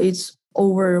lot. It's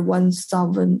over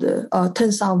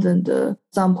 10,000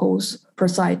 samples per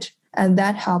site. And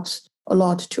that helps a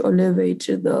lot to alleviate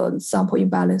the sample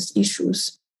imbalance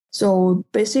issues. So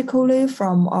basically,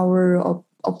 from our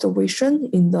observation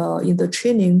in the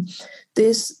training,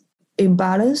 this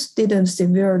imbalance didn't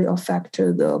severely affect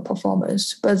the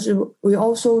performance, but we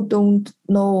also don't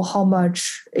know how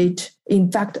much it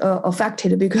in fact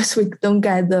affected, because we don't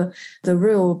get the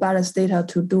real balance data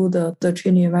to do the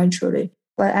training eventually.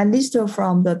 But at least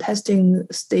from the testing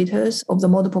status of the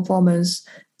model performance,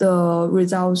 the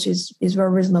results is very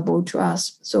reasonable to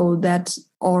us. So that's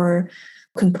our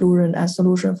conclusion and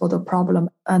solution for the problem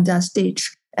at that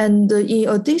stage. And in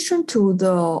addition to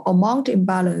the amount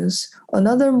imbalance,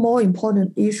 another more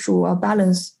important issue, a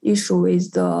balance issue,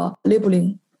 is the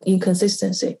labeling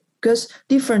inconsistency. Because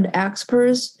different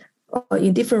experts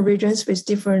in different regions with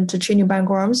different training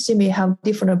backgrounds, they may have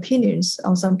different opinions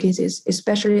on some cases,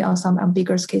 especially on some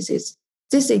ambiguous cases.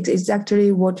 This is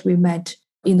exactly what we met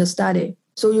in the study.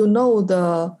 So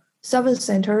the 7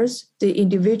 centers, they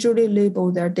individually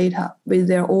label their data with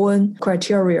their own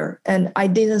criteria. And I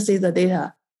didn't see the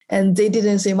data, and they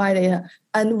didn't see my data.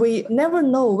 And we never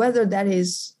know whether that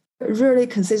is really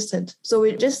consistent. So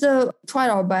we just tried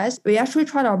our best. We actually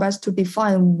tried our best to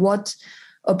define what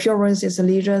appearance is a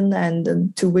lesion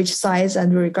and to which size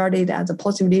and regard it as a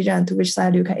positive lesion and to which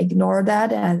side you can ignore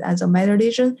that and as a minor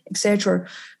lesion, etc.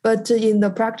 But in the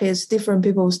practice, different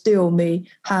people still may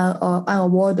have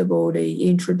unavoidably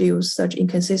introduce such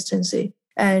inconsistency.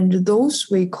 And those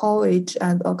we call it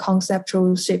a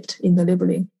conceptual shift in the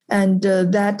labeling. And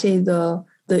that is the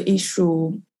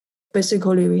issue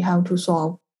basically we have to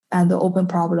solve and the open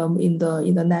problem in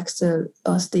the next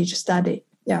stage study.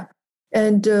 Yeah.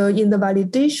 And in the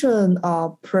validation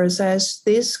process,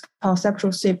 this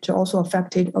conceptual shift also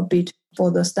affected a bit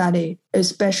for the study,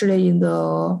 especially in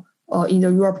the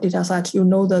Europe data set. You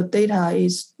know, the data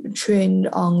is trained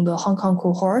on the Hong Kong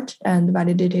cohort and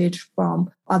validated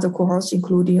from other cohorts,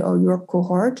 including a Europe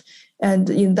cohort. And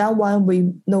in that one,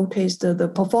 we noticed that the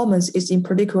performance is in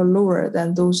particular lower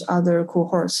than those other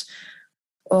cohorts.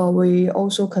 We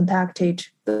also contacted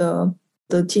the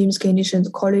team's clinicians,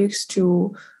 colleagues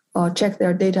to check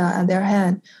their data and their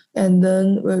hand. And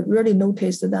then we really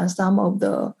noticed that some of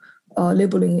the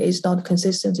labeling is not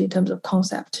consistent in terms of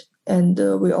concept. And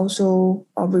we also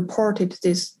reported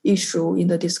this issue in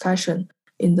the discussion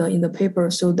in the paper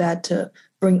so that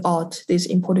bring out this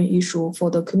important issue for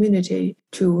the community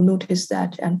to notice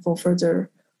that and for further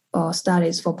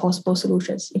studies for possible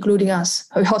solutions, including us.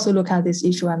 We also look at this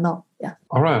issue and now. Yeah.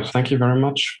 All right. Thank you very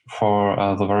much for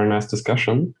the very nice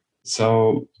discussion.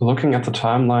 So looking at the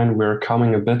timeline, we're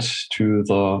coming a bit to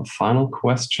the final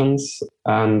questions.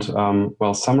 And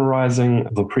summarizing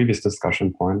the previous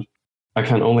discussion point, I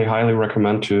can only highly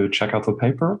recommend to check out the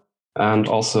paper and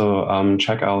also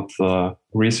check out the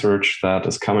research that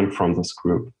is coming from this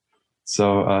group.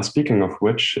 So speaking of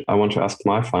which, I want to ask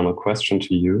my final question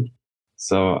to you.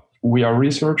 So we are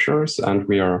researchers and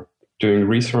we are doing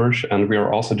research, and we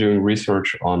are also doing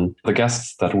research on the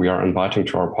guests that we are inviting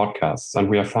to our podcasts. And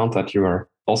we have found that you are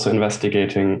also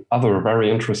investigating other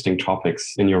very interesting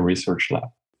topics in your research lab.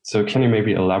 So can you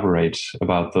maybe elaborate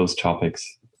about those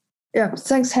topics? Yeah,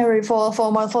 thanks, Harry, for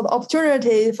the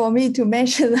opportunity for me to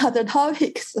mention other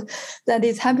topics that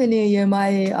is happening in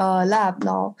my lab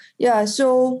now. Yeah,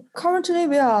 so currently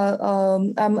we are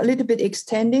I'm a little bit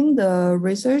extending the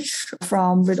research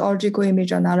from radiological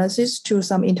image analysis to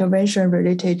some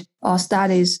intervention-related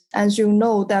studies. As you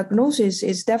know, diagnosis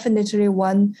is definitely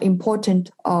one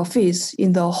important phase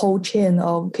in the whole chain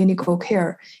of clinical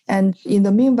care. And in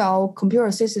the meanwhile,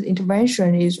 computer-assisted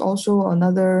intervention is also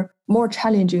another more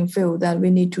challenging field that we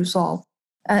need to solve.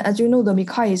 As you know, the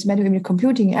MICAI is medical image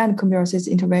computing and computer-assisted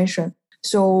intervention.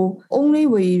 So only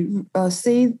we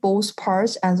see both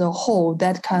parts as a whole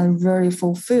that can really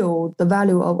fulfill the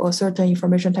value of a certain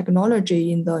information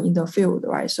technology in the field,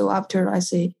 right? So after I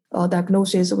say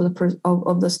diagnosis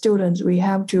of the students, we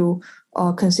have to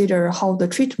consider how the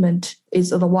treatment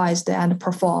is advised and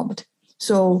performed.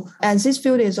 So, and this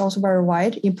field is also very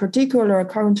wide. In particular,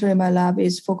 currently my lab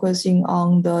is focusing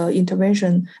on the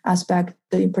intervention aspect,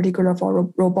 in particular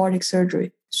for robotic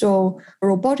surgery. So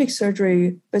robotic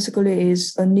surgery basically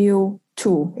is a new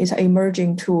tool, it's an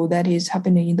emerging tool that is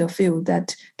happening in the field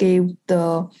that gave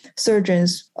the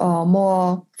surgeons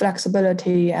more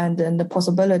flexibility and the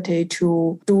possibility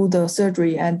to do the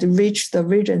surgery and reach the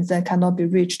regions that cannot be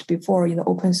reached before in the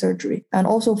open surgery. And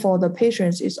also for the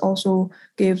patients, it also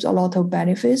gives a lot of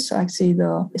benefits, like say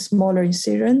the smaller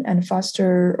incision and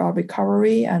faster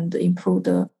recovery and improve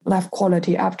the life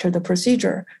quality after the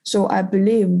procedure. So I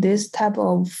believe this type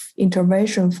of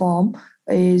intervention form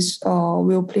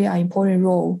will play an important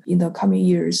role in the coming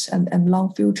years and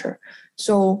long future.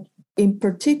 So in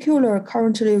particular,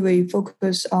 currently we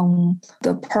focus on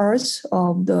the parts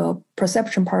of the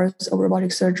perception parts of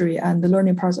robotic surgery and the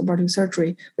learning parts of robotic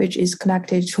surgery, which is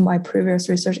connected to my previous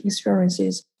research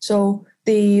experiences. So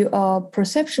the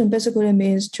perception basically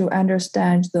means to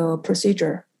understand the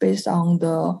procedure based on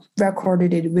the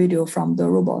recorded video from the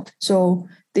robot. So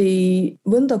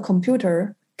when the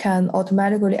computer can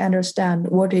automatically understand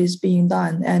what is being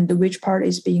done and which part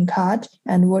is being cut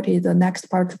and what is the next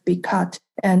part to be cut.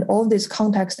 And all this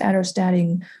context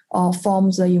understanding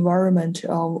forms the environment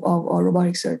of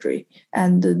robotic surgery.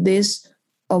 And this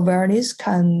awareness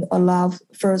can allow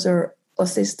further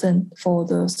assistance for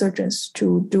the surgeons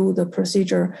to do the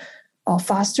procedure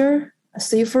faster,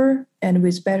 safer, and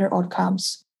with better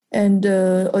outcomes. And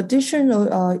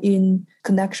additional in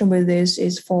connection with this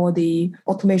is for the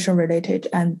automation related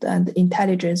and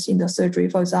intelligence in the surgery.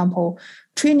 For example,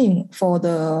 training for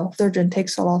the surgeon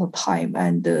takes a lot of time,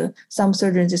 and some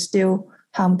surgeons still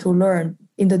have to learn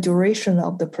in the duration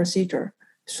of the procedure.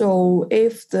 So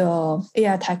if the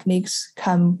AI techniques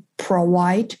can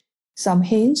provide some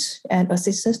hints and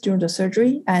assistance during the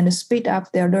surgery and speed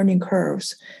up their learning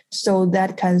curves. So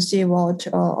that can save out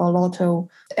a lot of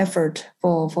effort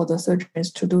for the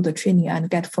surgeons to do the training and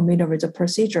get familiar with the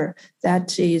procedure.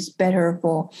 That is better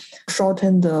for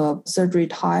shorten the surgery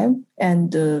time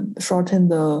and shorten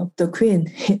the queue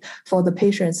for the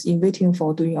patients in waiting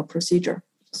for doing a procedure.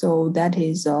 So that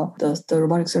is the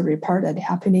robotic surgery part that is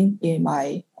happening in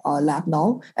my lab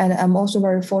now. And I'm also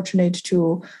very fortunate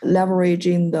to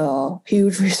leveraging the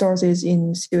huge resources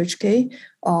in CUHK.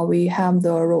 We have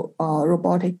the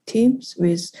robotic teams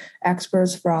with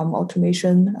experts from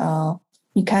automation,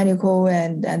 mechanical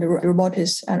and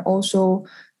robotics, and also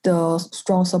the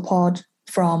strong support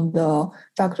from the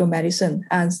Faculty of Medicine,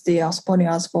 and they are supporting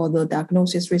us for the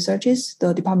diagnosis researches.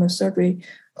 The Department of Surgery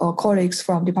colleagues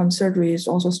from Department of Surgery is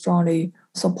also strongly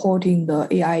supporting the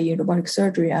AI in robotic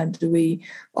surgery, and we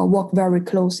work very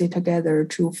closely together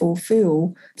to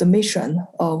fulfill the mission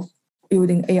of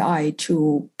using AI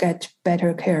to get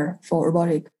better care for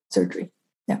robotic surgery.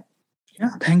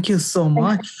 Yeah, thank you so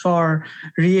much for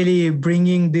really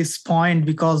bringing this point,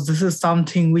 because this is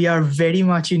something we are very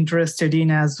much interested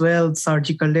in as well.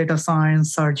 Surgical data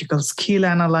science, surgical skill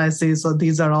analysis. So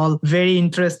these are all very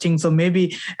interesting. So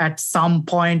maybe at some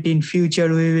point in future,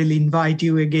 we will invite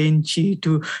you again, Chi,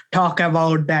 to talk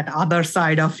about that other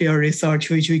side of your research,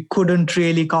 which we couldn't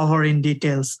really cover in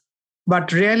details.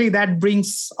 But really, that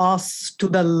brings us to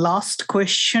the last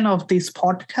question of this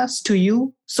podcast to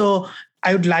you. So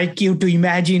I would like you to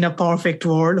imagine a perfect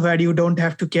world where you don't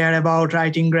have to care about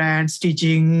writing grants,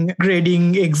 teaching,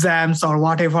 grading exams, or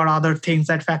whatever other things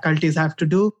that faculties have to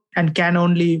do, and can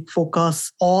only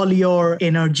focus all your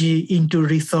energy into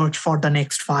research for the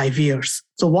next 5 years.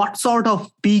 So what sort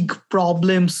of big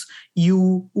problems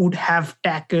you would have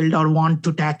tackled or want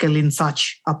to tackle in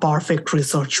such a perfect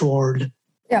research world?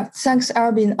 Yeah, thanks,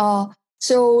 Arvin.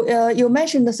 So you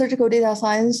mentioned the surgical data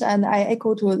science, and I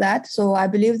echo to that. So I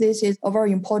believe this is a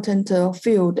very important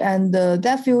field, and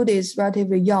that field is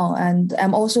relatively young, and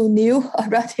I'm also new,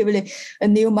 relatively a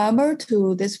new member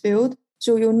to this field.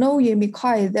 So in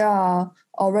MICAI, there are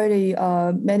already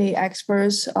many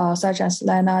experts such as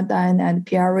Lena, Dan, and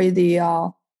Pierre.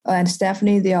 And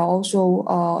Stephanie, they are also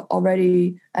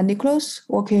already, and Nicholas,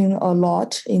 working a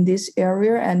lot in this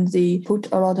area, and they put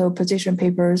a lot of position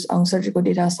papers on surgical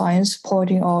data science,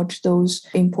 pointing out those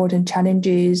important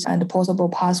challenges and possible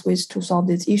pathways to solve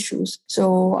these issues.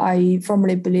 So I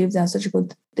firmly believe that surgical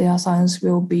data science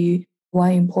will be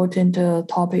one important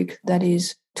topic that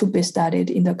is to be studied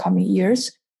in the coming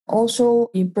years. Also,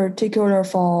 in particular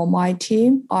for my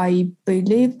team, I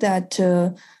believe that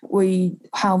we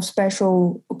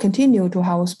continue to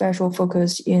have special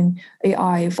focus in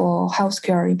AI for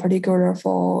healthcare, in particular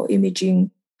for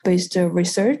imaging-based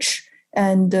research.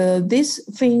 And these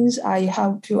things I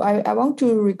want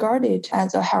to regard it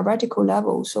as a hierarchical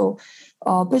level. So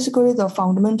basically the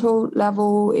fundamental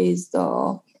level is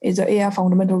the AI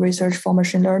fundamental research for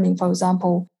machine learning. For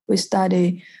example, we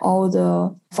study all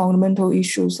the fundamental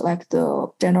issues like the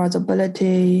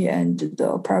generalizability and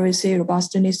the privacy,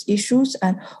 robustness issues.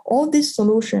 And all these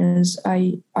solutions,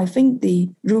 I think they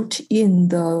root in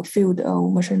the field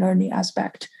of machine learning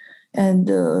aspect. And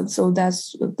so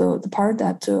that's the part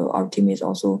that our team is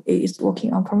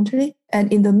working on currently.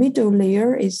 And in the middle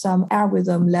layer is some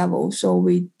algorithm level. So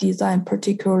we design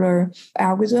particular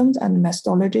algorithms and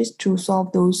methodologies to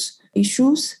solve those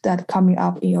issues that coming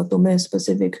up in your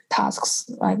domain-specific tasks,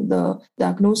 like the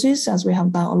diagnosis, as we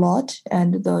have done a lot,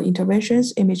 and the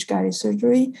interventions, image-guided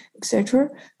surgery, etc.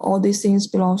 All these things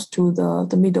belongs to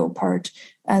the middle part.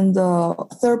 And the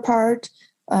third part,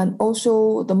 and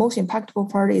also the most impactful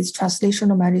part, is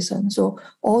translational medicine. So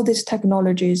all these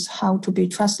technologies have to be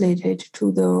translated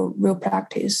to the real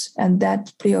practice, and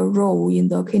that play a role in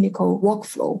the clinical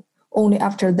workflow. Only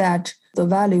after that, the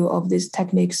value of these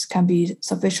techniques can be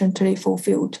sufficiently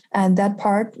fulfilled. And that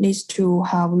part needs to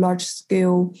have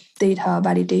large-scale data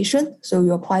validation. So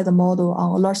you apply the model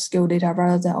on a large-scale data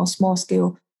rather than a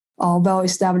small-scale,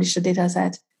 well-established data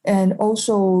set. And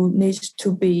also needs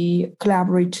to be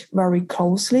collaborate very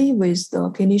closely with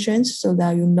the clinicians so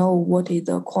that you know what is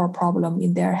the core problem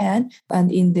in their hand and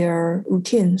in their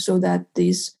routine, so that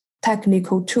these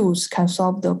technical tools can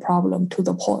solve the problem to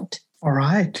the point. All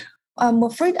right. I'm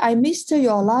afraid I missed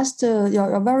your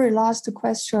very last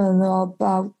question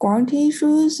about quarantine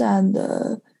issues and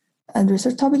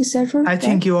research topics, etc. I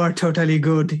think you are totally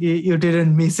good. You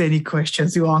didn't miss any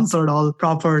questions. You answered all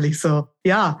properly. So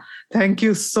yeah, thank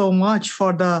you so much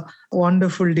for the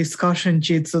wonderful discussion,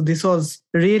 Chit. So this was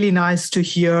really nice to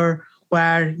hear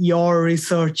where your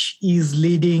research is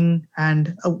leading.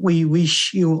 And we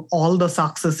wish you all the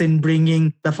success in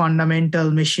bringing the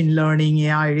fundamental machine learning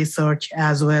AI research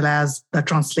as well as the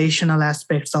translational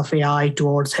aspects of AI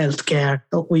towards healthcare.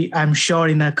 I'm sure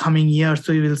in the coming years,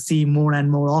 we will see more and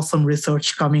more awesome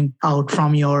research coming out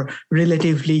from your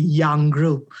relatively young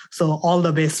group. So all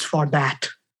the best for that.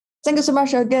 Thank you so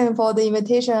much again for the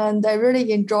invitation. And I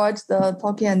really enjoyed the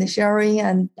talking and the sharing.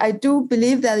 And I do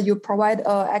believe that you provide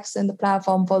an excellent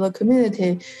platform for the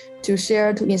community to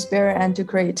share, to inspire, and to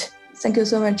create. Thank you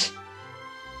so much.